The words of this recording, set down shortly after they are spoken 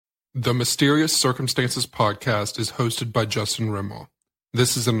The Mysterious Circumstances podcast is hosted by Justin Rimmel.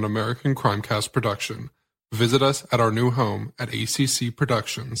 This is an American Crimecast production. Visit us at our new home at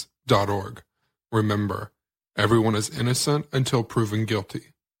accproductions.org. Remember, everyone is innocent until proven guilty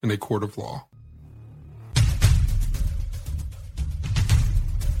in a court of law.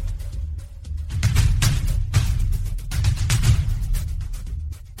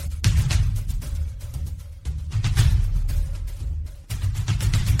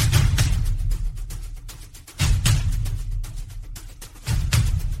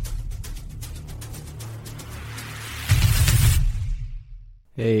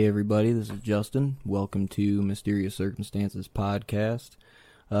 Hey everybody, this is Justin. Welcome to Mysterious Circumstances podcast.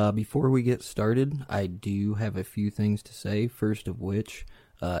 Before we get started, I do have a few things to say. First of which,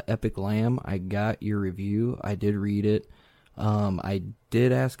 Epic Lamb, I got your review. I did read it. I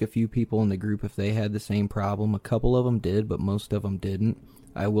did ask a few people in the group if they had the same problem. A couple of them did, but most of them didn't.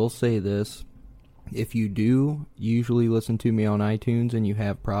 I will say this. If you do usually listen to me on iTunes and you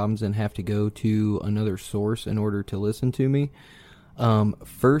have problems and have to go to another source in order to listen to me,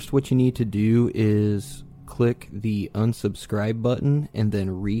 first what you need to do is click the unsubscribe button and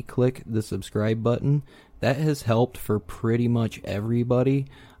then re-click the subscribe button. That has helped for pretty much everybody.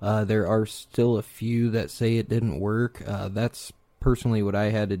 There are still a few that say it didn't work. That's personally what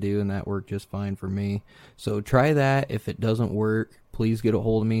I had to do, and that worked just fine for me. So try that. If it doesn't work, please get a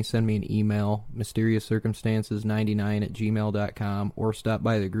hold of me. Send me an email, mysteriouscircumstances99@gmail.com, or stop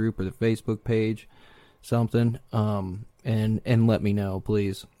by the group or the Facebook page, something, and let me know,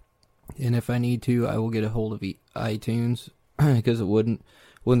 please. And if I need to, I will get a hold of iTunes, because it wouldn't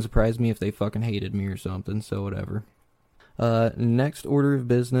surprise me if they fucking hated me or something, so whatever. Next order of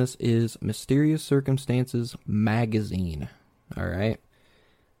business is Mysterious Circumstances Magazine. Alright?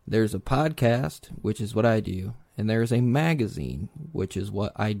 There's a podcast, which is what I do, and there's a magazine, which is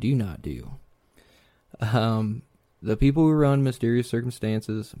what I do not do. The people who run Mysterious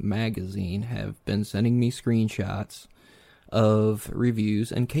Circumstances Magazine have been sending me screenshots of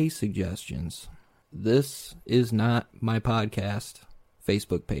reviews and case suggestions. This is not my podcast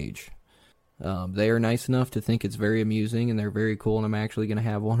Facebook page. They are nice enough to think it's very amusing and they're very cool, and I'm actually going to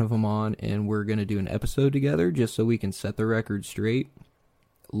have one of them on and we're going to do an episode together just so we can set the record straight.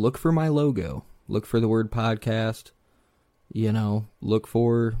 Look for my logo. Look for the word podcast. You know, look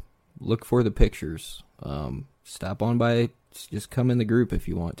for the pictures. Stop on by, just come in the group if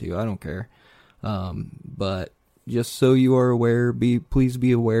you want to. I don't care. But just so you are aware, please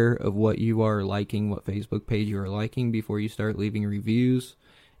be aware of what you are liking, what Facebook page you are liking before you start leaving reviews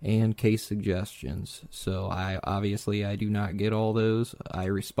and case suggestions. So I do not get all those. I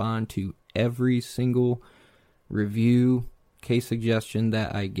respond to every single review, case suggestion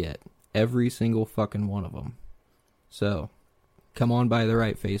that I get. Every single fucking one of them. So come on by the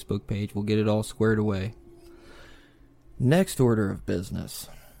right Facebook page. We'll get it all squared away. Next order of business.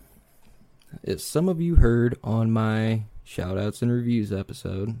 As some of you heard on my shoutouts and reviews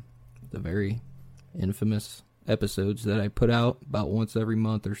episode, the very infamous episodes that I put out about once every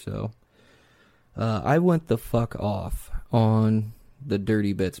month or so, I went the fuck off on the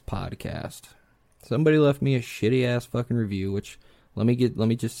Dirty Bits podcast. Somebody left me a shitty ass fucking review, which let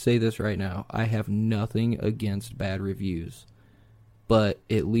me just say this right now. I have nothing against bad reviews, but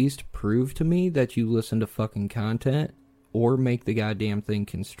at least prove to me that you listen to fucking content or make the goddamn thing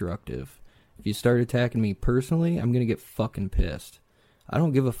constructive. If you start attacking me personally, I'm gonna get fucking pissed. I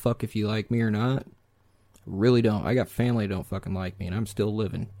don't give a fuck if you like me or not. Really don't. I got family that don't fucking like me, and I'm still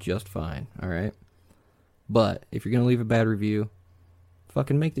living just fine, alright? But if you're gonna leave a bad review,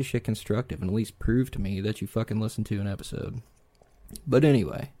 fucking make this shit constructive and at least prove to me that you fucking listened to an episode. But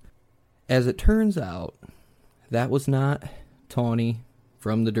anyway, as it turns out, that was not Tawny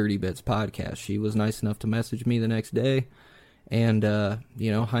from the Dirty Bits podcast. She was nice enough to message me the next day. And,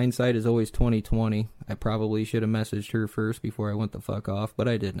 hindsight is always 20/20. I probably should have messaged her first before I went the fuck off, but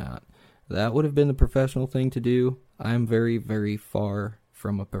I did not. That would have been the professional thing to do. I'm very, very far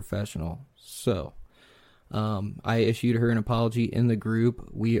from a professional. So, I issued her an apology in the group.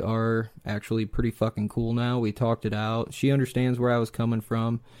 We are actually pretty fucking cool now. We talked it out. She understands where I was coming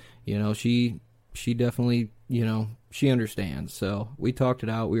from. You know, she definitely, she understands. So, we talked it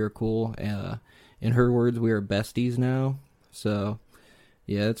out. We were cool. In her words, we are besties now. So,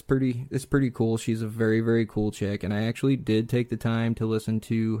 yeah, it's pretty cool. She's a very, very cool chick, and I actually did take the time to listen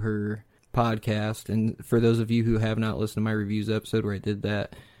to her podcast, and for those of you who have not listened to my reviews episode where I did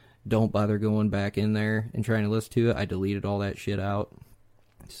that, don't bother going back in there and trying to listen to it. I deleted all that shit out.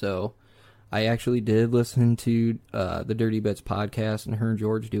 So, I actually did listen to the Dirty Bits podcast, and her and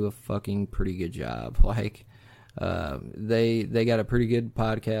George do a fucking pretty good job. Like, They got a pretty good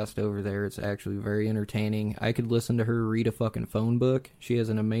podcast over there. It's actually very entertaining. I could listen to her read a fucking phone book. She has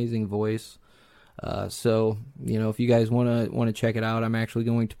an amazing voice. So, if you guys want to check it out, I'm actually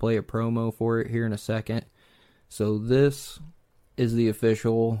going to play a promo for it here in a second. So this is the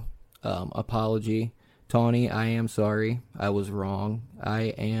official apology. Tawny, I am sorry. I was wrong. I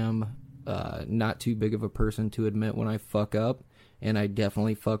am not too big of a person to admit when I fuck up, and I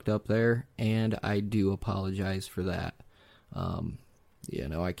definitely fucked up there, and I do apologize for that.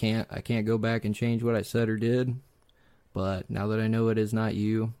 I can't go back and change what I said or did, but now that I know it is not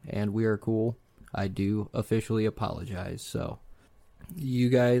you and we are cool, I do officially apologize. So you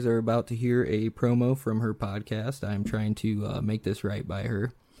guys are about to hear a promo from her podcast. I'm trying to make this right by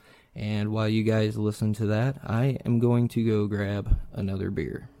her. And while you guys listen to that, I am going to go grab another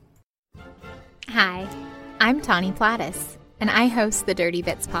beer. Hi, I'm Tawny Plattis, and I host the Dirty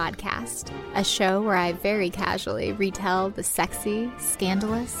Bits podcast, a show where I very casually retell the sexy,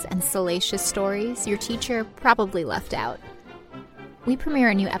 scandalous, and salacious stories your teacher probably left out. We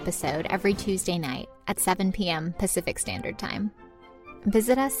premiere a new episode every Tuesday night at 7 p.m. Pacific Standard Time.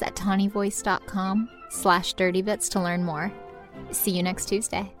 Visit us at tawnyvoice.com/dirtybits to learn more. See you next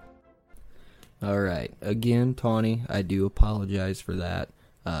Tuesday. All right. Again, Tawny, I do apologize for that.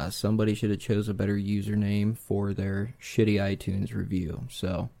 Somebody should have chose a better username for their shitty iTunes review.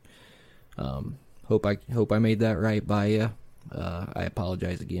 So, hope I made that right by you. I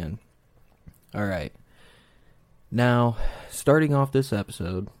apologize again. All right. Now, starting off this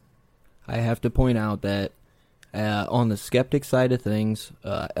episode, I have to point out that on the skeptic side of things,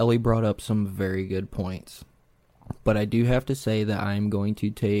 Ellie brought up some very good points. But I do have to say that I'm going to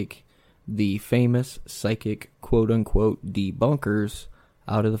take the famous psychic quote-unquote debunkers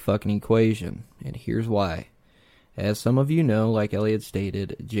out of the fucking equation. And here's why. As some of you know, like Elliot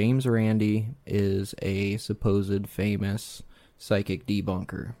stated, James Randi is a supposed famous psychic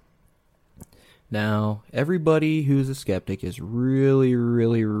debunker. Now, everybody who's a skeptic is really,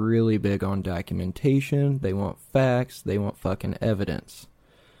 really, really big on documentation. They want facts. They want fucking evidence.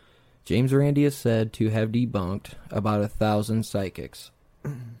 James Randi is said to have debunked about 1,000 psychics.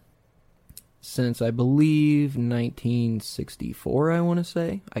 Since, I believe, 1964, I want to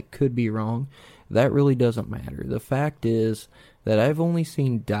say. I could be wrong. That really doesn't matter. The fact is that I've only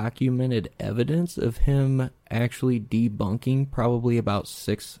seen documented evidence of him actually debunking probably about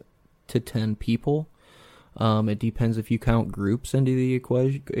 6 to 10 people. It depends if you count groups into the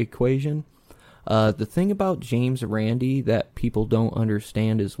equation. The thing about James Randi that people don't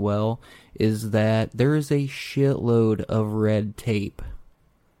understand as well is that there is a shitload of red tape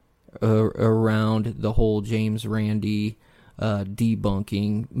around the whole James Randi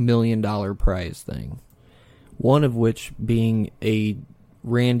debunking $1 million prize thing. One of which being a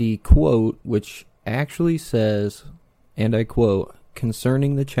Randi quote, which actually says, and I quote,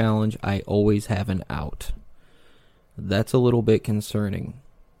 "Concerning the challenge, I always have an out." That's a little bit concerning.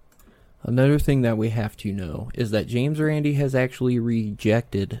 Another thing that we have to know is that James Randi has actually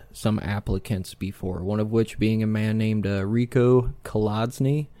rejected some applicants before, one of which being a man named Rico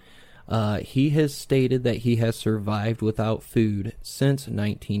Kolodny. He has stated that he has survived without food since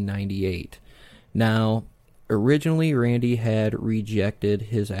 1998. Now, originally Randi had rejected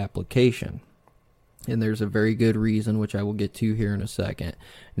his application. And there's a very good reason, which I will get to here in a second.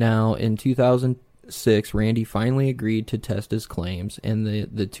 Now, in 2006, Randi finally agreed to test his claims, and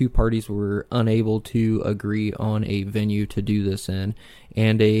the two parties were unable to agree on a venue to do this in,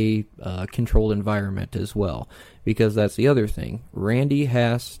 and a controlled environment as well. Because that's the other thing.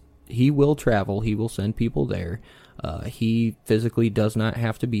 He will travel, he will send people there. He physically does not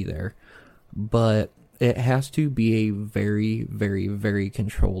have to be there. But it has to be a very, very, very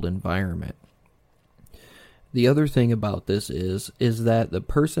controlled environment. The other thing about this is that the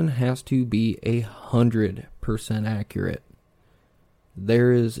person has to be 100% accurate.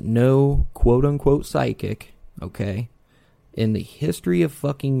 There is no quote-unquote psychic, okay, in the history of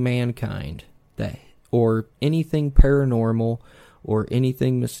fucking mankind, or anything paranormal, or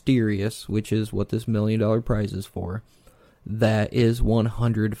anything mysterious, which is what this $1 million prize is for, that is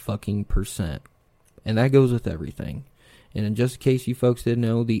 100% And that goes with everything. And in just in case you folks didn't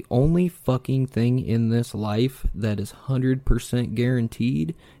know, the only fucking thing in this life that is 100%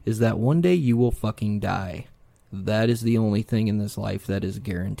 guaranteed is that one day you will fucking die. That is the only thing in this life that is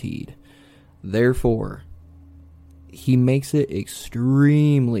guaranteed. Therefore, he makes it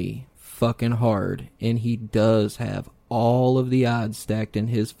extremely fucking hard, and he does have all of the odds stacked in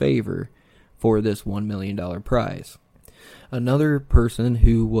his favor for this $1 million prize. Another person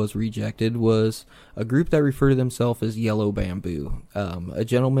who was rejected was a group that referred to themselves as Yellow Bamboo. A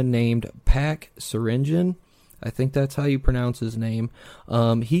gentleman named Pak Sarinjan. I think that's how you pronounce his name.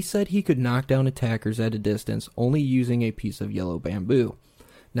 He said he could knock down attackers at a distance only using a piece of yellow bamboo.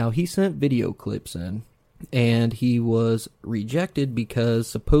 Now, he sent video clips in, and he was rejected because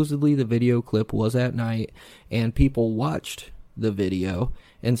supposedly the video clip was at night, and people watched the video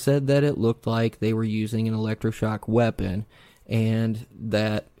and said that it looked like they were using an electroshock weapon and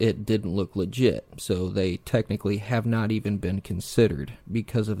that it didn't look legit. So they technically have not even been considered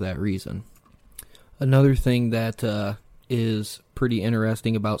because of that reason. Another thing that is pretty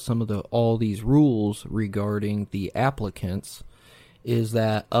interesting about all these rules regarding the applicants is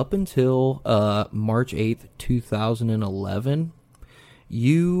that up until March 8th, 2011,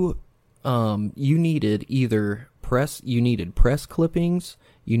 you needed press clippings,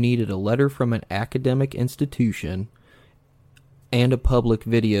 you needed a letter from an academic institution, and a public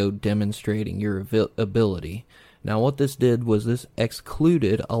video demonstrating your ability. Now, what this did was this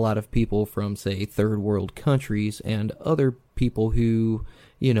excluded a lot of people from, say, third world countries and other people who,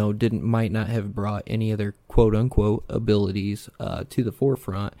 might not have brought any of their quote-unquote abilities to the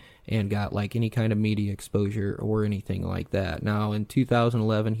forefront and got, any kind of media exposure or anything like that. Now, in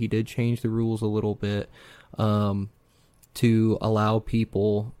 2011, he did change the rules a little bit to allow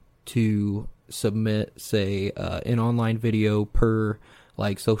people to submit, say, an online video per,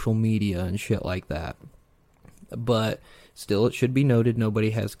 social media and shit like that. But still, it should be noted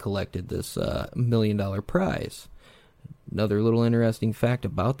nobody has collected this $1 million prize. Another little interesting fact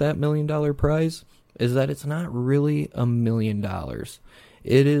about that $1 million prize is that it's not really $1 million.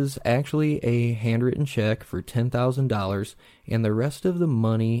 It is actually a handwritten check for $10,000, and the rest of the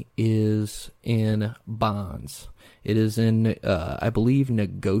money is in bonds. It is in, I believe,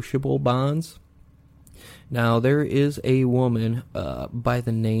 negotiable bonds. Now, there is a woman by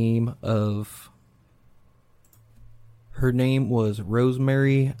the name of... Her name was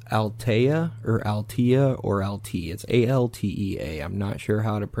Rosemary Altea, or Altea, or Altea. It's Altea. I'm not sure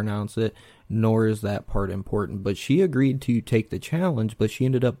how to pronounce it, nor is that part important. But she agreed to take the challenge, but she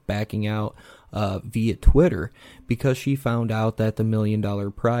ended up backing out via Twitter because she found out that the $1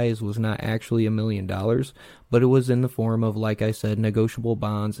 million prize was not actually $1 million, but it was in the form of, like I said, negotiable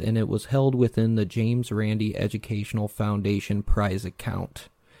bonds, and it was held within the James Randi Educational Foundation prize account.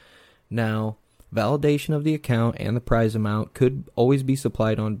 Now, validation of the account and the prize amount could always be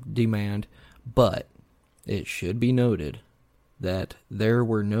supplied on demand, but it should be noted that there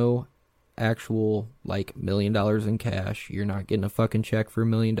were no actual, $1 million in cash. You're not getting a fucking check for $1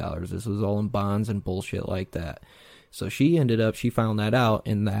 million. This was all in bonds and bullshit like that. So she found that out,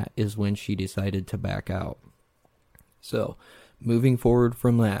 and that is when she decided to back out. So, moving forward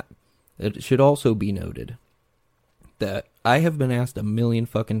from that, it should also be noted that I have been asked 1 million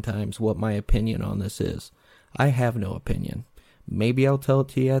fucking times what my opinion on this is. I have no opinion. Maybe I'll tell it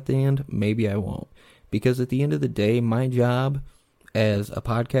to you at the end, maybe I won't. Because at the end of the day, my job as a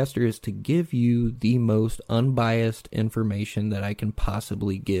podcaster is to give you the most unbiased information that I can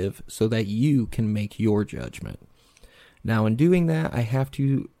possibly give so that you can make your judgment. Now, in doing that, I have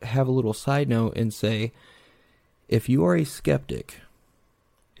to have a little side note and say, if you are a skeptic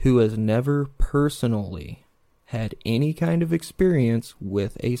who has never personally had any kind of experience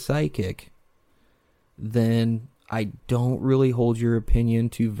with a psychic, then I don't really hold your opinion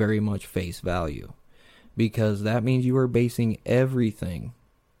to very much face value, because that means you are basing everything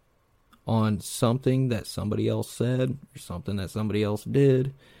on something that somebody else said or something that somebody else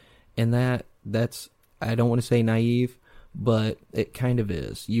did, and that's I don't want to say naive, but it kind of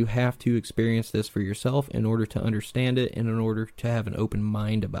is. You have to experience this for yourself in order to understand it and in order to have an open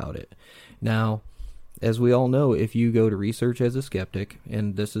mind about it. Now, as we all know, if you go to research as a skeptic,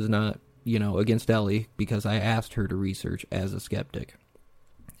 and this is not, against Ellie, because I asked her to research as a skeptic.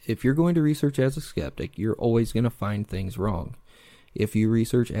 If you're going to research as a skeptic, you're always going to find things wrong. If you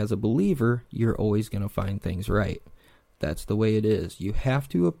research as a believer, you're always going to find things right. That's the way it is. You have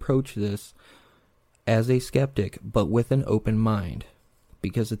to approach this as a skeptic, but with an open mind.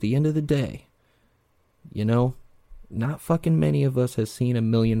 Because at the end of the day, not fucking many of us has seen $1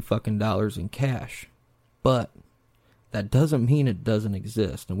 million fucking dollars in cash. But that doesn't mean it doesn't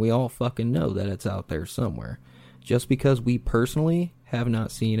exist, and we all fucking know that it's out there somewhere. Just because we personally have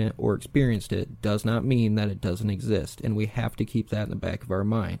not seen it or experienced it does not mean that it doesn't exist, and we have to keep that in the back of our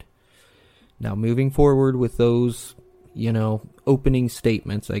mind. Now, moving forward with those, opening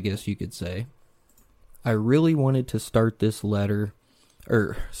statements, I guess you could say, I really wanted to start this episode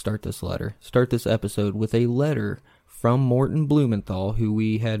with a letter from Morton Blumenthal, who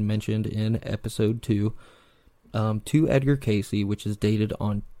we had mentioned in episode 2, to Edgar Cayce, which is dated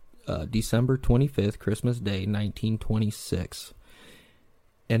on December 25th, Christmas Day, 1926.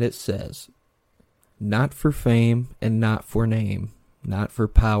 And it says, Not for fame and not for name, not for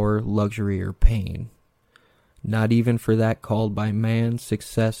power, luxury, or pain. Not even for that called by man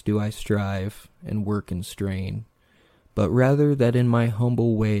success do I strive and work and strain, but rather that in my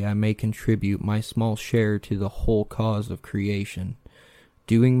humble way I may contribute my small share to the whole cause of creation,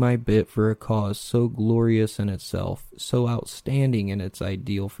 doing my bit for a cause so glorious in itself, so outstanding in its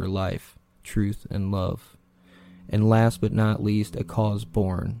ideal for life, truth, and love. And last but not least, a cause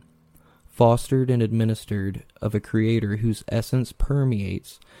born, fostered and administered of a creator whose essence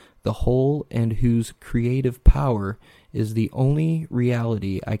permeates the whole and whose creative power is the only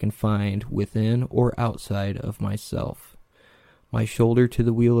reality I can find within or outside of myself. My shoulder to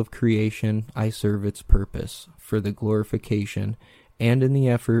the wheel of creation, I serve its purpose, for the glorification, and in the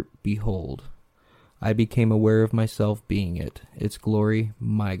effort, behold, I became aware of myself being it, its glory,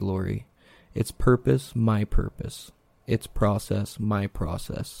 my glory, its purpose, my purpose, its process, my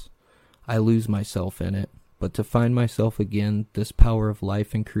process. I lose myself in it, but to find myself again, this power of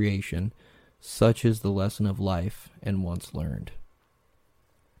life and creation, such is the lesson of life and once learned.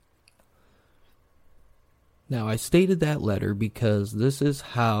 Now, I stated that letter because this is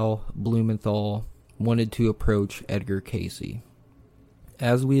how Blumenthal wanted to approach Edgar Cayce.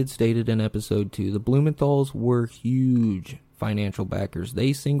 As we had stated in episode 2, the Blumenthals were huge financial backers.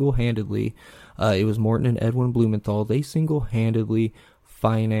 They single-handedly, it was Morton and Edwin Blumenthal, they single-handedly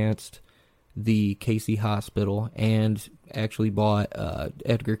financed the Cayce Hospital and actually bought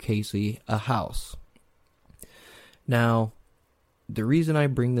Edgar Cayce a house. Now, the reason I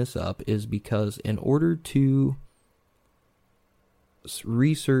bring this up is because in order to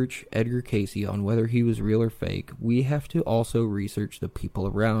research Edgar Cayce on whether he was real or fake, we have to also research the people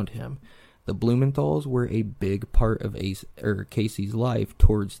around him. The Blumenthals were a big part of Cayce's life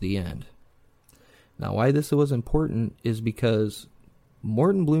towards the end. Now, why this was important is because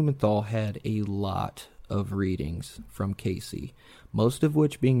Morton Blumenthal had a lot of readings from Cayce, most of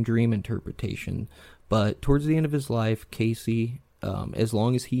which being dream interpretation, but towards the end of his life, Cayce, as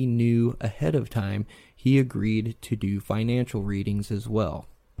long as he knew ahead of time, he agreed to do financial readings as well.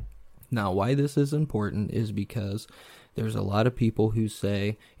 Now, why this is important is because there's a lot of people who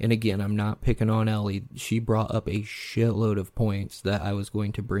say, and again, I'm not picking on Ellie, she brought up a shitload of points that I was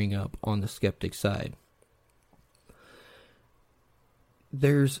going to bring up on the skeptic side.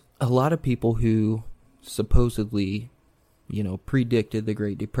 There's a lot of people who supposedly, predicted the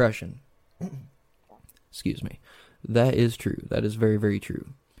Great Depression. Excuse me. That is true. That is very, very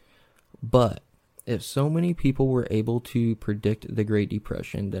true. But if so many people were able to predict the Great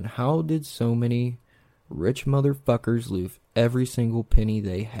Depression, then how did so many rich motherfuckers lose every single penny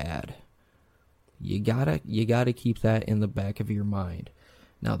they had? You gotta keep that in the back of your mind.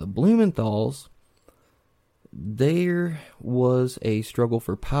 Now, the Blumenthals, there was a struggle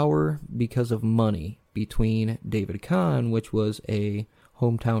for power because of money between David Kahn, which was a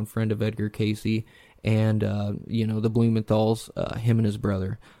hometown friend of Edgar Cayce, and, the Blumenthals, him and his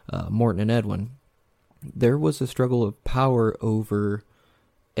brother, Morton and Edwin. There was a struggle of power over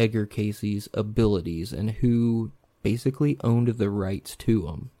Edgar Cayce's abilities and who basically owned the rights to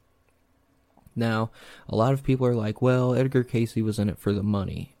him. Now, a lot of people are like, well, Edgar Cayce was in it for the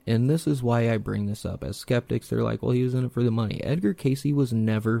money. And this is why I bring this up. As skeptics, they're like, well, he was in it for the money. Edgar Cayce was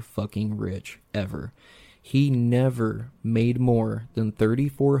never fucking rich, ever. He never made more than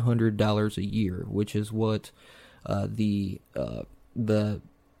 $3,400 a year, which is what the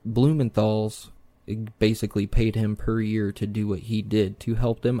Blumenthals basically paid him per year to do what he did to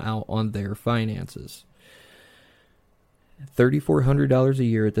help them out on their finances. $3,400 a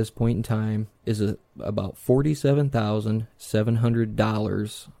year at this point in time is about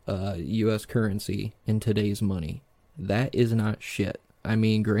 $47,700 U.S. currency in today's money. That is not shit. I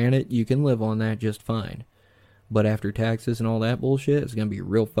mean, granted, you can live on that just fine. But after taxes and all that bullshit, it's going to be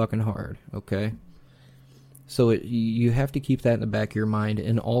real fucking hard, okay? So you have to keep that in the back of your mind.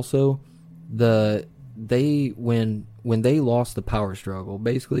 And also, when they lost the power struggle,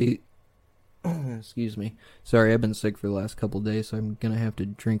 basically... Excuse me. Sorry, I've been sick for the last couple of days, so I'm going to have to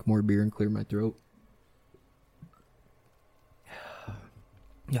drink more beer and clear my throat.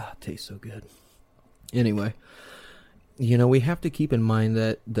 Yeah, it tastes so good. Anyway, we have to keep in mind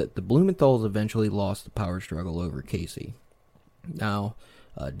that the Blumenthals eventually lost the power struggle over Cayce. Now,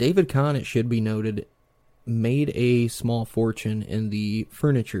 David Kahn, it should be noted, made a small fortune in the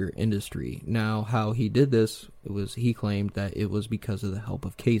furniture industry. Now, how he did this, he claimed that it was because of the help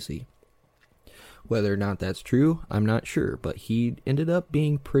of Cayce. Whether or not that's true, I'm not sure, but he ended up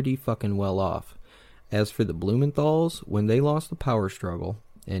being pretty fucking well off. As for the Blumenthals, when they lost the power struggle,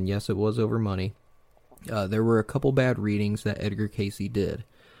 and yes, it was over money, there were a couple bad readings that Edgar Cayce did.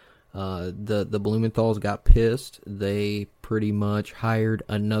 The Blumenthals got pissed. They pretty much hired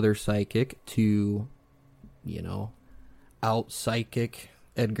another psychic to, out-psychic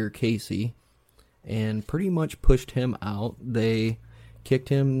Edgar Cayce, and pretty much pushed him out. They kicked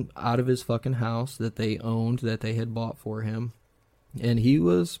him out of his fucking house that they owned, that they had bought for him. And he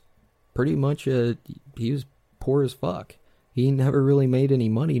was pretty much he was poor as fuck. He never really made any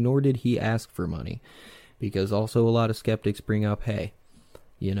money, nor did he ask for money. Because also a lot of skeptics bring up, hey,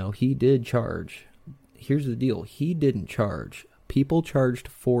 he did charge. Here's the deal. He didn't charge. People charged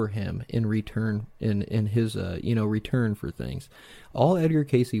for him in return, in his, return for things. All Edgar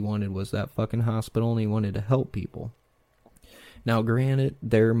Cayce wanted was that fucking hospital, and he wanted to help people. Now, granted,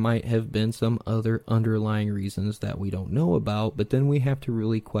 there might have been some other underlying reasons that we don't know about, but then we have to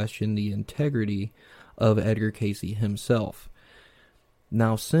really question the integrity of Edgar Cayce himself.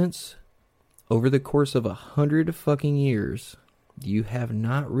 Now, since over the course of 100 fucking years, you have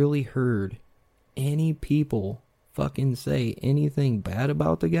not really heard any people fucking say anything bad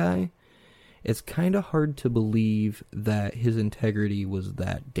about the guy, it's kind of hard to believe that his integrity was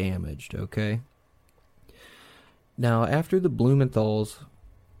that damaged, okay? Now, after the Blumenthals,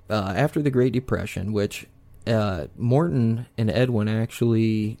 after the Great Depression, which Morton and Edwin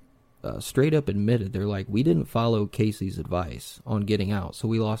actually straight up admitted, they're like, we didn't follow Cayce's advice on getting out, so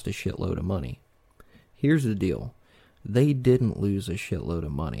we lost a shitload of money. Here's the deal. They didn't lose a shitload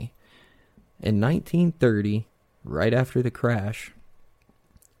of money. In 1930, right after the crash,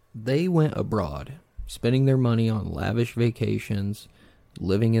 they went abroad, spending their money on lavish vacations,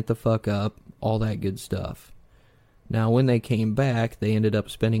 living it the fuck up, all that good stuff. Now, when they came back, they ended up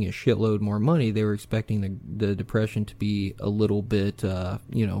spending a shitload more money. They were expecting the Depression to be a little bit,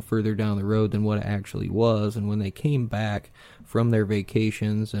 further down the road than what it actually was. And when they came back from their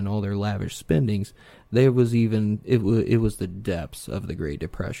vacations and all their lavish spendings, it was the depths of the Great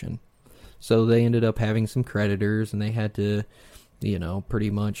Depression. So they ended up having some creditors, and they had to, pretty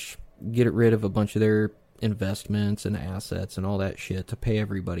much get rid of a bunch of their investments and assets and all that shit to pay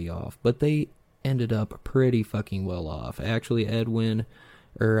everybody off. But they ended up pretty fucking well off. Actually, Edwin,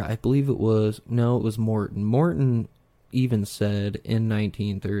 or I believe it was Morton. Morton even said in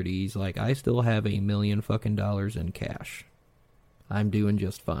 1930s, like, I still have $1 million fucking dollars in cash. I'm doing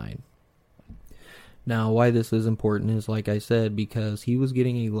just fine. Now, why this is important is, like I said, because he was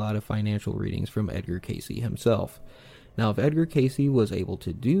getting a lot of financial readings from Edgar Cayce himself. Now, if Edgar Cayce was able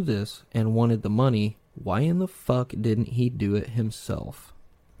to do this and wanted the money, why in the fuck didn't he do it himself?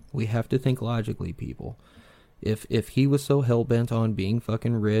 We have to think logically, people. If he was so hell-bent on being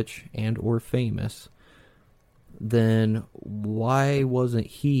fucking rich and or famous, then why wasn't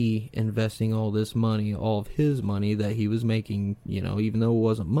he investing all this money, all of his money that he was making, even though it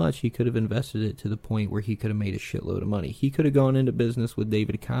wasn't much, he could have invested it to the point where he could have made a shitload of money. He could have gone into business with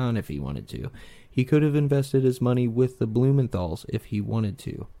David Kahn if he wanted to. He could have invested his money with the Blumenthals if he wanted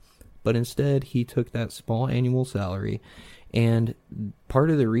to. But instead, he took that small annual salary. And part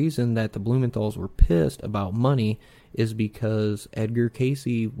of the reason that the Blumenthals were pissed about money is because Edgar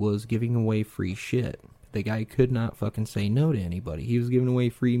Cayce was giving away free shit. The guy could not fucking say no to anybody. He was giving away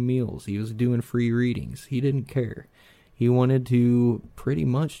free meals. He was doing free readings. He didn't care. He wanted to pretty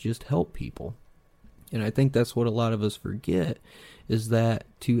much just help people. And I think that's what a lot of us forget, is that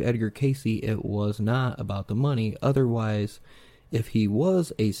to Edgar Cayce, it was not about the money. Otherwise, if he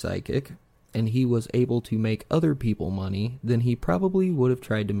was a psychic and he was able to make other people money, then he probably would have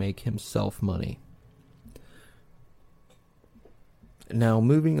tried to make himself money. Now,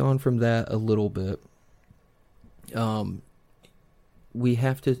 moving on from that a little bit, we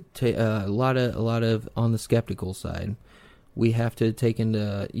have to take a lot of on the skeptical side. We have to take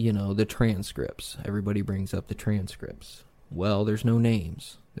into, the transcripts. Everybody brings up the transcripts. Well, there's no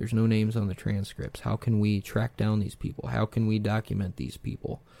names. There's no names on the transcripts. How can we track down these people? How can we document these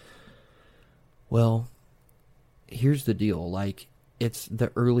people? Well, here's the deal. Like, it's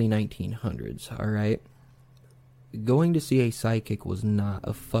the early 1900s, all right? Going to see a psychic was not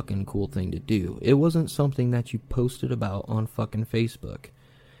a fucking cool thing to do. It wasn't something that you posted about on fucking Facebook.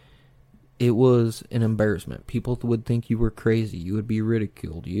 It was an embarrassment. People would think you were crazy. You would be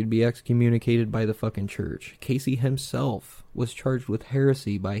ridiculed. You'd be excommunicated by the fucking church. Cayce himself was charged with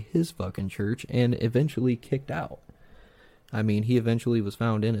heresy by his fucking church and eventually kicked out. I mean, he eventually was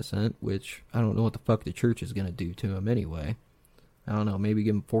found innocent, which I don't know what the fuck the church is going to do to him anyway. I don't know, maybe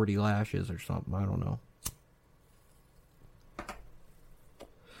give him 40 lashes or something, I don't know.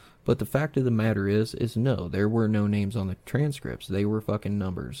 But the fact of the matter is no, there were no names on the transcripts. They were fucking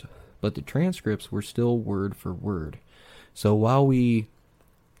numbers. But the transcripts were still word for word. So while we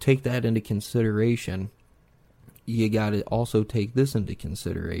take that into consideration, you gotta also take this into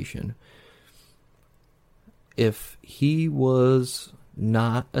consideration. If he was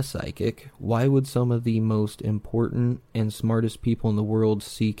not a psychic, why would some of the most important and smartest people in the world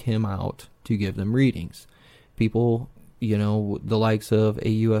seek him out to give them readings? People, the likes of a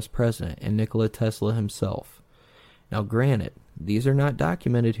U.S. president and Nikola Tesla himself. Now, granted, these are not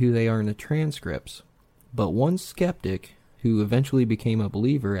documented who they are in the transcripts, but one skeptic who eventually became a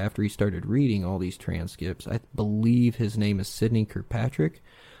believer after he started reading all these transcripts, I believe his name is Sidney Kirkpatrick.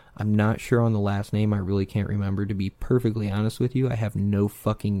 I'm not sure on the last name. I really can't remember. To be perfectly honest with you, I have no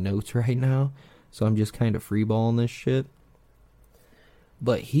fucking notes right now, so I'm just kind of freeballing this shit.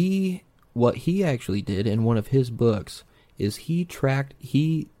 But what he actually did in one of his books is he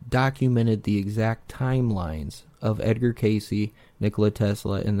documented the exact timelines of Edgar Cayce, Nikola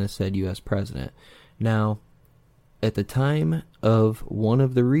Tesla, and the said U.S. president. Now, at the time of one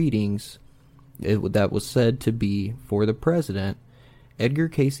of the readings that was said to be for the president, Edgar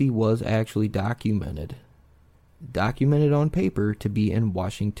Cayce was actually documented on paper to be in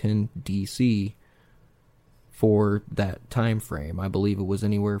Washington, D.C. for that time frame. I believe it was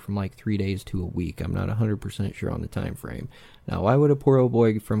anywhere from like 3 days to a week. I'm not 100% sure on the time frame. Now, why would a poor old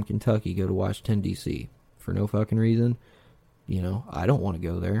boy from Kentucky go to Washington, D.C.? For no fucking reason. I don't want to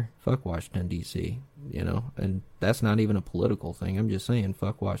go there. Fuck Washington, D.C., and that's not even a political thing. I'm just saying,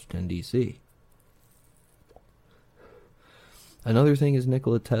 fuck Washington, D.C. Another thing is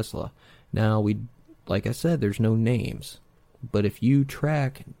Nikola Tesla. Now, like I said, there's no names. But if you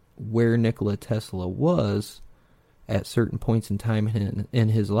track where Nikola Tesla was at certain points in time in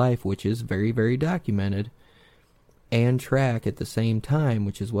his life, which is very, very documented, and track at the same time,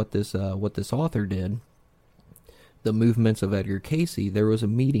 which is what this author did, the movements of Edgar Cayce, there was a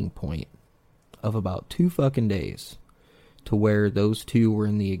meeting point of about 2 fucking days to where those two were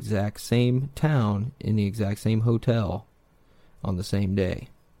in the exact same town, in the exact same hotel, on the same day.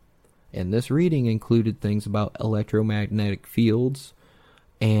 And this reading included things about electromagnetic fields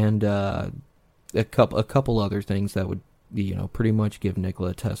and a couple other things that would, pretty much give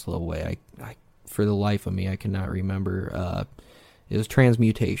Nikola Tesla away. I for the life of me, I cannot remember. It was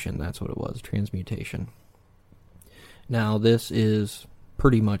transmutation. That's what it was, transmutation. Now, this is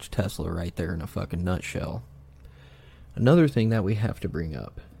pretty much Tesla right there in a fucking nutshell. Another thing that we have to bring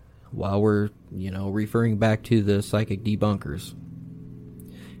up while we're, referring back to the psychic debunkers.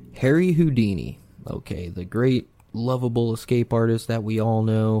 Harry Houdini, okay, the great lovable escape artist that we all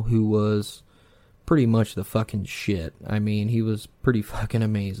know, who was pretty much the fucking shit. I mean, he was pretty fucking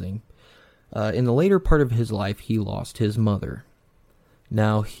amazing. In the later part of his life, he lost his mother.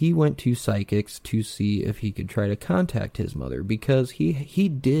 Now, he went to psychics to see if he could try to contact his mother, because he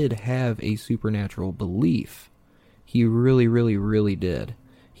did have a supernatural belief. He really, really, really did.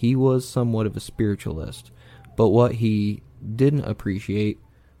 He was somewhat of a spiritualist. But what he didn't appreciate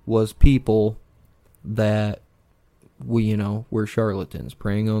was people that, were charlatans,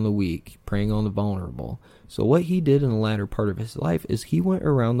 preying on the weak, preying on the vulnerable. So what he did in the latter part of his life is he went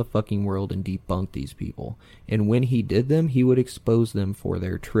around the fucking world and debunked these people. And when he did them, he would expose them for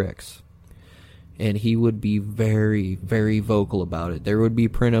their tricks. And he would be very, very vocal about it. There would be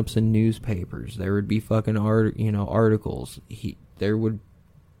print-ups in newspapers. There would be fucking articles.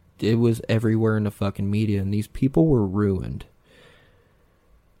 It was everywhere in the fucking media, and these people were ruined.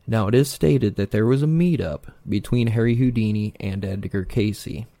 Now, it is stated that there was a meetup between Harry Houdini and Edgar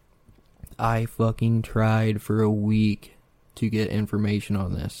Cayce. I fucking tried for a week to get information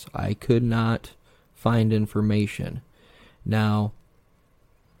on this. I could not find information. Now,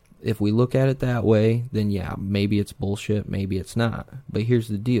 if we look at it that way, then yeah, maybe it's bullshit, maybe it's not. But here's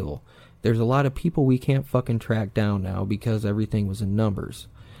the deal. There's a lot of people we can't fucking track down now because everything was in numbers.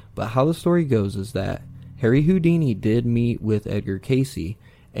 But how the story goes is that Harry Houdini did meet with Edgar Cayce,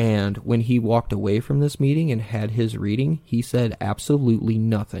 and when he walked away from this meeting and had his reading, he said absolutely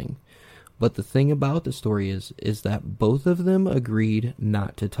nothing. But the thing about the story is that both of them agreed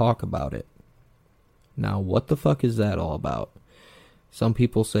not to talk about it. Now, what the fuck is that all about? Some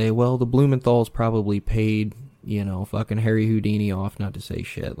people say, well, the Blumenthals probably paid, fucking Harry Houdini off not to say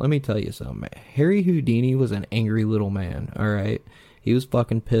shit. Let me tell you something. Harry Houdini was an angry little man, alright? He was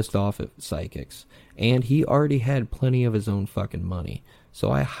fucking pissed off at psychics. And he already had plenty of his own fucking money.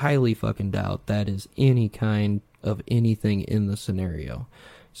 So I highly fucking doubt that is any kind of anything in the scenario.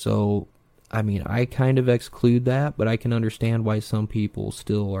 So, I mean, I kind of exclude that, but I can understand why some people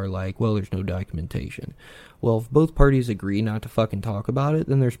still are like, well, there's no documentation. Well, if both parties agree not to fucking talk about it,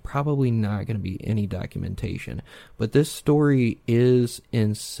 then there's probably not going to be any documentation. But this story is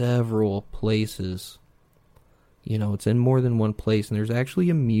in several places. It's in more than one place, and there's actually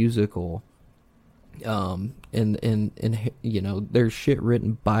a musical And you know, there's shit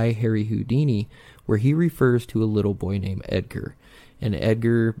written by Harry Houdini where he refers to a little boy named Edgar. And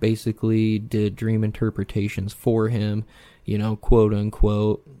Edgar basically did dream interpretations for him, you know, quote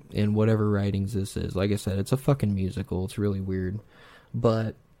unquote, in whatever writings this is. Like I said, it's a fucking musical. It's really weird.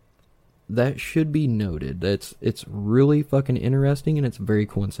 But that should be noted. It's really fucking interesting, and it's very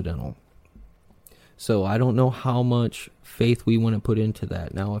coincidental. So I don't know how much faith we want to put into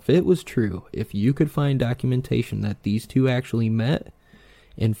that. Now, if it was true, if you could find documentation that these two actually met,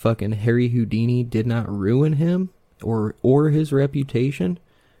 and fucking Harry Houdini did not ruin him or his reputation,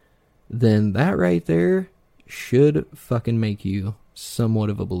 then that right there should fucking make you somewhat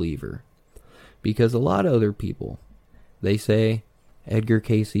of a believer. Because a lot of other people, they say Edgar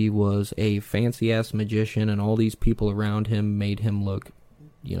Cayce was a fancy-ass magician and all these people around him made him look,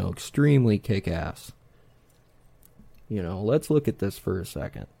 you know, extremely kick-ass. You know, let's look at this for a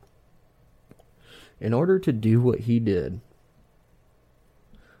second. In order to do what he did,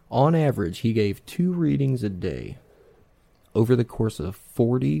 on average, he gave 2 readings a day over the course of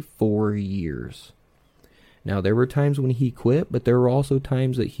 44 years. Now, there were times when he quit, but there were also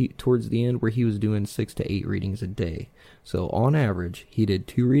times that towards the end, where he was doing 6 to 8 readings a day. So, on average, he did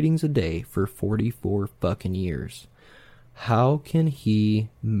 2 readings a day for 44 fucking years. How can he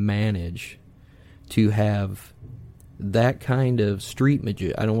manage to have that kind of street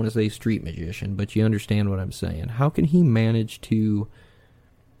magician? I don't want to say street magician, but you understand what I'm saying. How can he manage to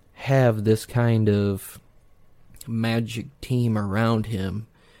have this kind of magic team around him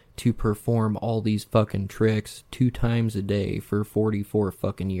to perform all these fucking tricks 2 times a day for 44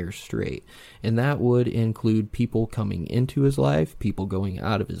 fucking years straight? And that would include people coming into his life, people going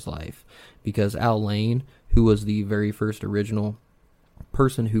out of his life. Because Al Lane, who was the very first original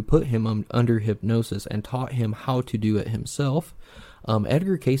person who put him under hypnosis and taught him how to do it himself,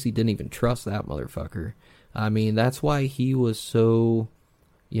 Edgar Cayce didn't even trust that motherfucker. I mean, that's why he was so,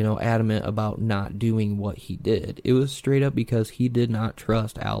 you know, adamant about not doing what he did. It was straight up because he did not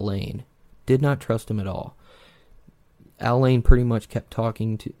trust Al Lane. Did not trust him at all. Al Lane pretty much kept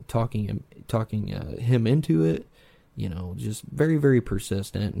talking him into it. You know, just very, very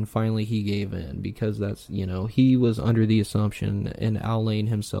persistent, and finally he gave in, because that's, you know, he was under the assumption, and Al Lane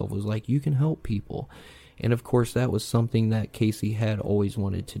himself was like, you can help people. And of course that was something that Cayce had always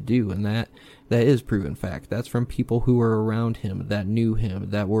wanted to do, and that is proven fact. That's from people who were around him, that knew him,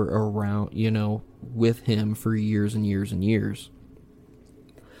 that were around, you know, with him for years and years and years.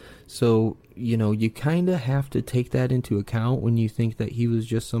 So, you know, you kind of have to take that into account when you think that he was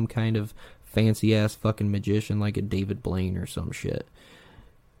just some kind of fancy-ass fucking magician like a David Blaine or some shit.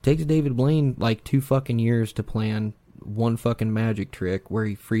 Takes David Blaine like 2 fucking years to plan one fucking magic trick where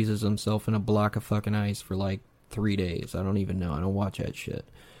he freezes himself in a block of fucking ice for like 3 days. I don't even know. I don't watch that shit.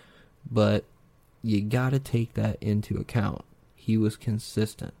 But you gotta take that into account. He was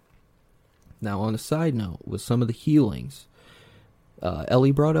consistent. Now, on a side note, with some of the healings,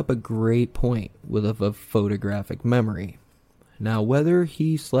 Ellie brought up a great point with a photographic memory. Now, whether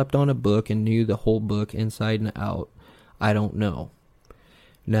he slept on a book and knew the whole book inside and out, I don't know.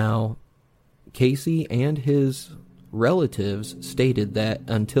 Now, Cayce and his relatives stated that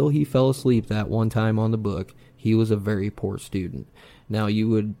until he fell asleep that one time on the book, he was a very poor student. Now, you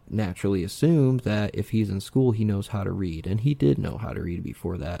would naturally assume that if he's in school, he knows how to read, and he did know how to read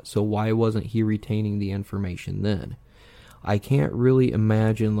before that, so why wasn't he retaining the information then? I can't really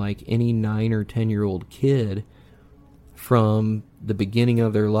imagine like any 9 or 10-year-old kid from the beginning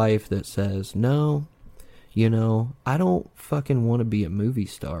of their life that says, no, you know, I don't fucking want to be a movie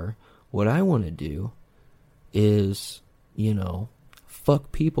star. What I want to do is, you know,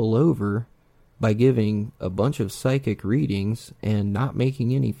 fuck people over by giving a bunch of psychic readings and not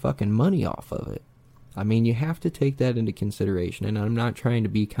making any fucking money off of it. I mean, you have to take that into consideration, and I'm not trying to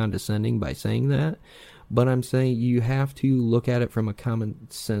be condescending by saying that, but I'm saying you have to look at it from a common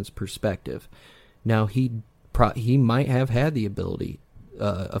sense perspective. Now, he might have had the ability,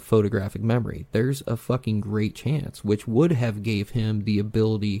 a photographic memory. There's a fucking great chance, which would have gave him the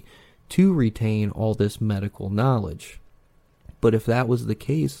ability to retain all this medical knowledge. But if that was the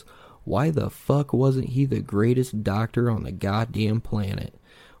case, why the fuck wasn't he the greatest doctor on the goddamn planet?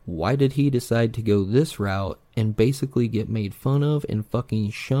 Why did he decide to go this route and basically get made fun of and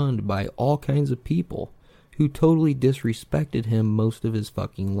fucking shunned by all kinds of people who totally disrespected him most of his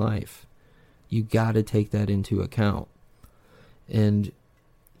fucking life? You gotta take that into account. And,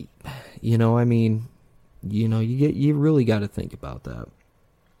 you know, I mean, you know, you really gotta think about that.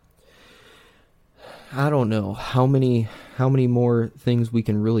 I don't know how many more things we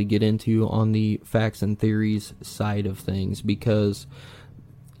can really get into on the facts and theories side of things, because,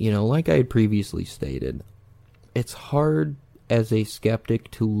 like I had previously stated, it's hard as a skeptic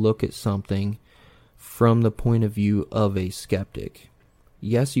to look at something from the point of view of a skeptic.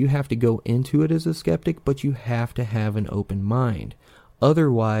 Yes, you have to go into it as a skeptic, but you have to have an open mind.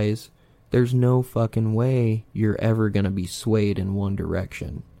 Otherwise, there's no fucking way you're ever going to be swayed in one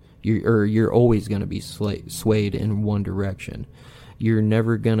direction. You're always going to be swayed in one direction. You're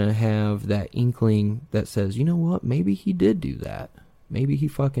never going to have that inkling that says, you know what, maybe he did do that. Maybe he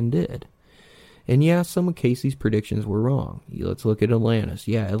fucking did. And yeah, some of Cayce's predictions were wrong. Let's look at Atlantis.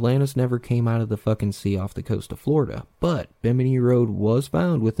 Yeah, Atlantis never came out of the fucking sea off the coast of Florida. But Bimini Road was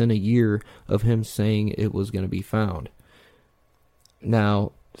found within a year of him saying it was going to be found.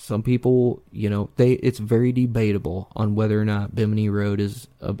 Now, some people, it's very debatable on whether or not Bimini Road is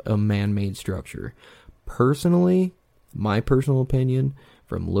a man-made structure. Personally, my personal opinion,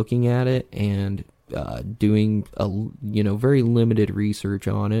 from looking at it and doing very limited research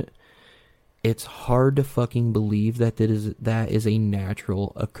on it, it's hard to fucking believe that is a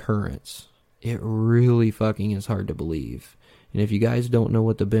natural occurrence. It really fucking is hard to believe. And if you guys don't know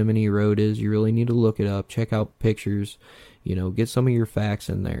what the Bimini Road is, you really need to look it up, check out pictures, get some of your facts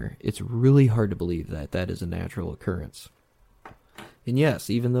in there. It's really hard to believe that is a natural occurrence. And yes,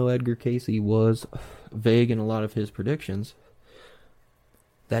 even though Edgar Cayce was vague in a lot of his predictions,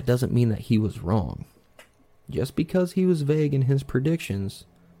 that doesn't mean that he was wrong. Just because he was vague in his predictions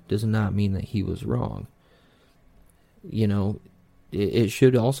does not mean that he was wrong. It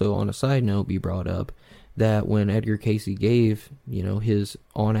should also, on a side note, be brought up that when Edgar Cayce gave, his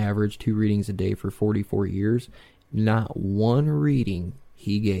on average 2 readings a day for 44 years, not one reading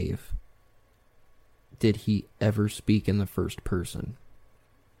he gave did he ever speak in the first person.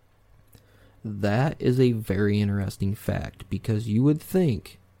 That is a very interesting fact, because you would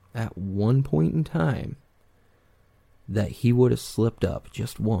think at one point in time that he would have slipped up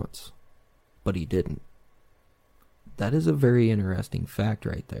just once, but he didn't. That is a very interesting fact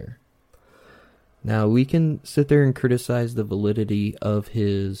right there. Now, we can sit there and criticize the validity of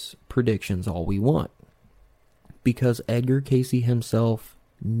his predictions all we want, because Edgar Cayce himself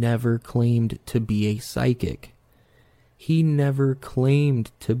never claimed to be a psychic. He never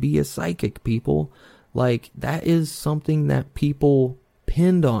claimed to be a psychic, people. That is something that people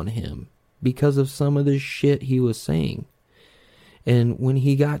pinned on him because of some of the shit he was saying. And when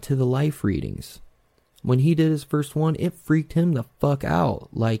he got to the life readings, when he did his first one, it freaked him the fuck out.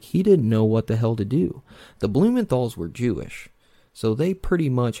 He didn't know what the hell to do. The Blumenthals were Jewish, so they pretty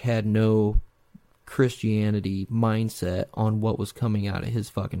much had no Christianity mindset on what was coming out of his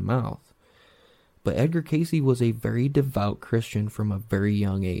fucking mouth. But Edgar Cayce was a very devout Christian from a very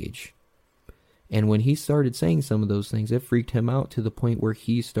young age. And when he started saying some of those things, it freaked him out to the point where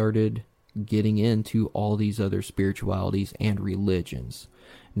he started getting into all these other spiritualities and religions.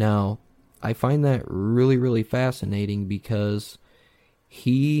 Now, I find that really, really fascinating, because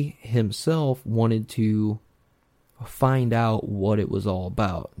he himself wanted to find out what it was all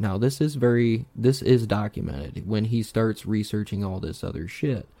about. Now, this is documented when he starts researching all this other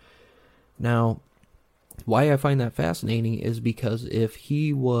shit. Now, why I find that fascinating is because if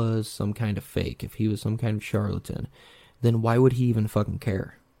he was some kind of fake, if he was some kind of charlatan, then why would he even fucking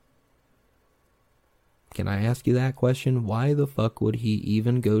care? Can I ask you that question? Why the fuck would he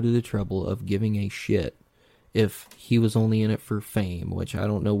even go to the trouble of giving a shit if he was only in it for fame, which I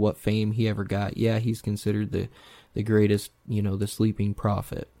don't know what fame he ever got. Yeah, he's considered the greatest, the sleeping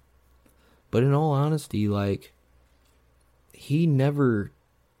prophet. But in all honesty, he never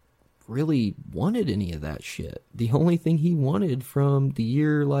really wanted any of that shit. The only thing he wanted from the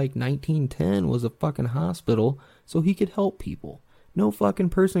year 1910 was a fucking hospital so he could help people. No fucking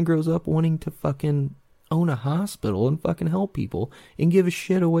person grows up wanting to fucking own a hospital and fucking help people and give a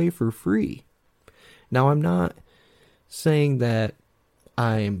shit away for free. Now, I'm not saying that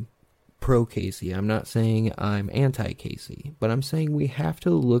I'm pro-Cayce. I'm not saying I'm anti-Cayce. But I'm saying we have to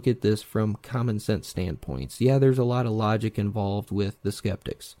look at this from common sense standpoints. Yeah, there's a lot of logic involved with the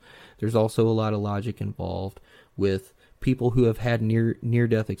skeptics. There's also a lot of logic involved with people who have had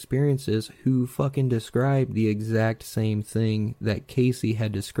near-death experiences who fucking describe the exact same thing that Cayce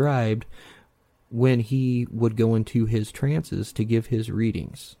had described when he would go into his trances to give his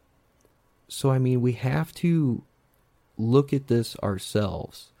readings. So, we have to look at this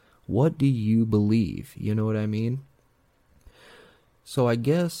ourselves. What do you believe? You know what I mean? So I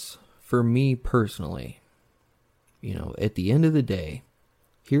guess for me personally, at the end of the day,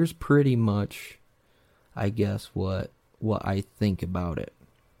 here's pretty much, I guess, what I think about it.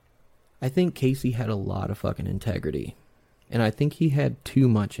 I think Cayce had a lot of fucking integrity. And I think he had too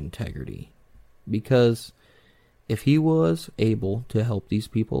much integrity. Because if he was able to help these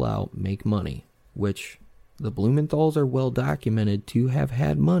people out make money, which the Blumenthals are well documented to have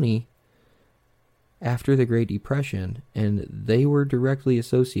had money after the Great Depression, and they were directly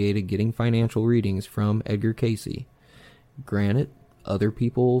associated getting financial readings from Edgar Cayce. Granted, other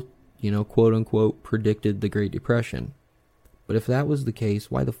people, quote unquote, predicted the Great Depression. But if that was the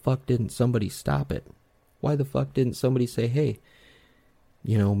case, why the fuck didn't somebody stop it? Why the fuck didn't somebody say, hey,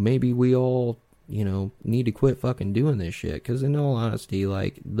 maybe we all, need to quit fucking doing this shit? Because in all honesty,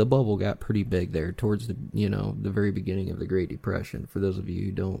 the bubble got pretty big there towards the, the very beginning of the Great Depression. For those of you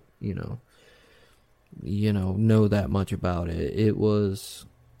who don't, know that much about it, it was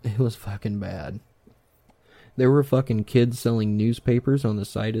fucking bad. There were fucking kids selling newspapers on the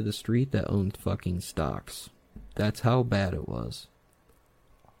side of the street that owned fucking stocks. That's how bad it was.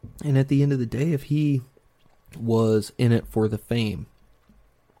 And at the end of the day, if he was in it for the fame,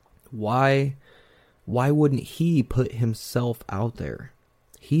 why wouldn't he put himself out there?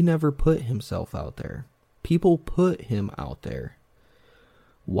 He never put himself out there. People put him out there.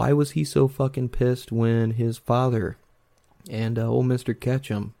 Why was he so fucking pissed when his father and old Mr.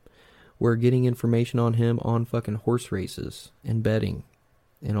 Ketchum were getting information on him on fucking horse races and betting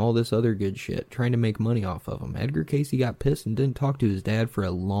and all this other good shit, trying to make money off of him? Edgar Cayce got pissed and didn't talk to his dad for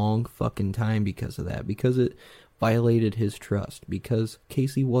a long fucking time because of that, because it violated his trust, because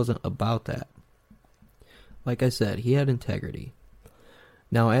Cayce wasn't about that. Like I said, he had integrity.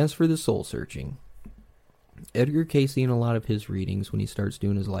 Now, as for the soul searching, Edgar Cayce, in a lot of his readings, when he starts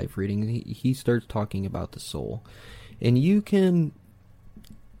doing his life readings, he starts talking about the soul. And you can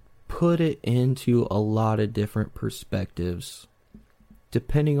put it into a lot of different perspectives,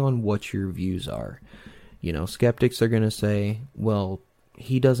 depending on what your views are. Skeptics are going to say, well,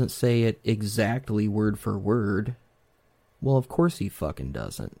 he doesn't say it exactly word for word. Well, of course he fucking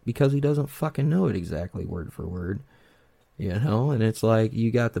doesn't, because he doesn't fucking know it exactly word for word. And it's like, you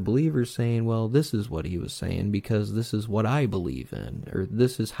got the believers saying, well, this is what he was saying because this is what I believe in, or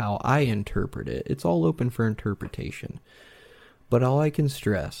this is how I interpret it. It's all open for interpretation. But all I can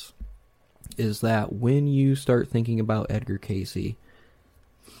stress is that when you start thinking about Edgar Cayce,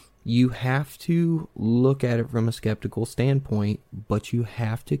 you have to look at it from a skeptical standpoint, but you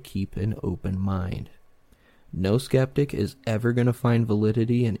have to keep an open mind. No skeptic is ever going to find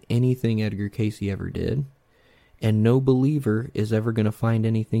validity in anything Edgar Cayce ever did. And no believer is ever going to find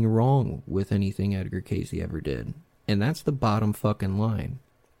anything wrong with anything Edgar Cayce ever did. And that's the bottom fucking line.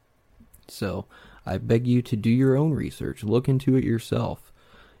 So, I beg you to do your own research. Look into it yourself.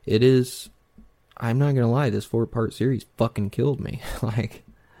 It is, I'm not going to lie, this 4-part series fucking killed me.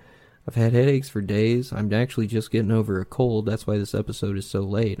 I've had headaches for days. I'm actually just getting over a cold. That's why this episode is so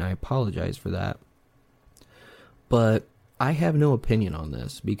late, and I apologize for that. But I have no opinion on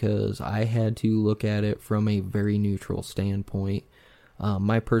this because I had to look at it from a very neutral standpoint.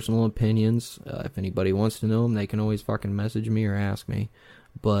 My personal opinions, if anybody wants to know them, they can always fucking message me or ask me.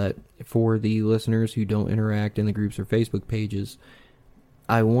 But for the listeners who don't interact in the groups or Facebook pages,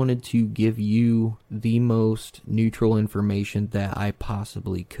 I wanted to give you the most neutral information that I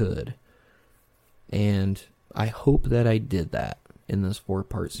possibly could. And I hope that I did that in this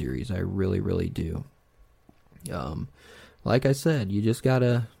 4-part series. I really, really do. Like I said, you just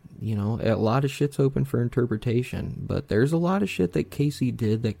gotta, a lot of shit's open for interpretation, but there's a lot of shit that Cayce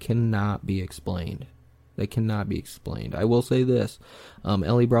did that cannot be explained. I will say this.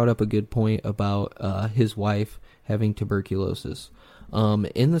 Ellie brought up a good point about his wife having tuberculosis.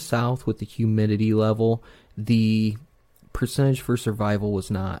 In the South, with the humidity level, the percentage for survival was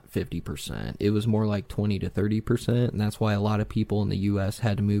not 50%. It was more like 20 to 30%, and that's why a lot of people in the U.S.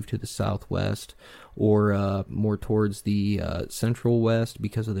 had to move to the Southwest or more towards the Central West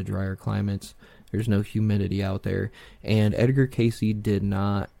because of the drier climates. There's no humidity out there. And Edgar Cayce did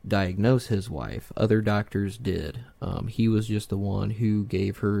not diagnose his wife. Other doctors did. He was just the one who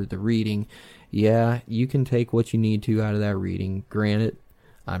gave her the reading. Yeah, you can take what you need to out of that reading. Granted,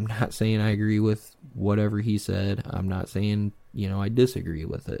 I'm not saying I agree with whatever he said. I'm not saying, I disagree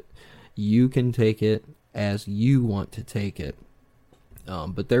with it. You can take it as you want to take it.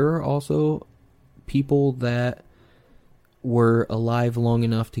 But there are also people that were alive long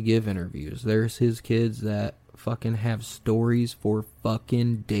enough to give interviews. There's his kids that fucking have stories for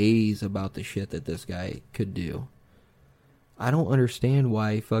fucking days about the shit that this guy could do. I don't understand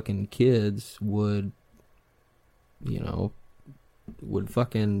why fucking kids would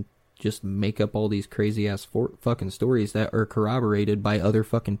fucking just make up all these crazy ass fucking stories that are corroborated by other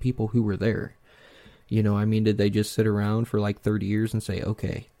fucking people who were there. Did they just sit around for like 30 years and say,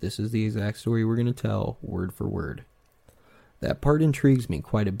 okay, this is the exact story we're going to tell, word for word? That part intrigues me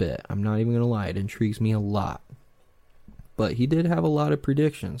quite a bit. I'm not even going to lie, it intrigues me a lot. But he did have a lot of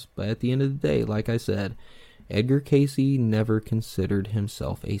predictions. But at the end of the day, like I said, Edgar Cayce never considered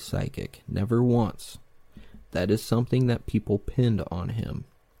himself a psychic. Never once. That is something that people pinned on him.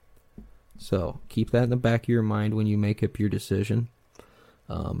 So, keep that in the back of your mind when you make up your decision.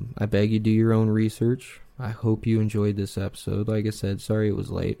 I beg you do your own research. I hope you enjoyed this episode. Like I said, sorry it was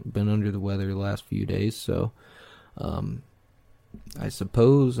late. Been under the weather the last few days, so I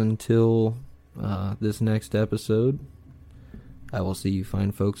suppose until this next episode, I will see you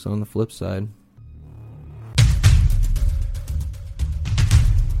fine folks on the flip side.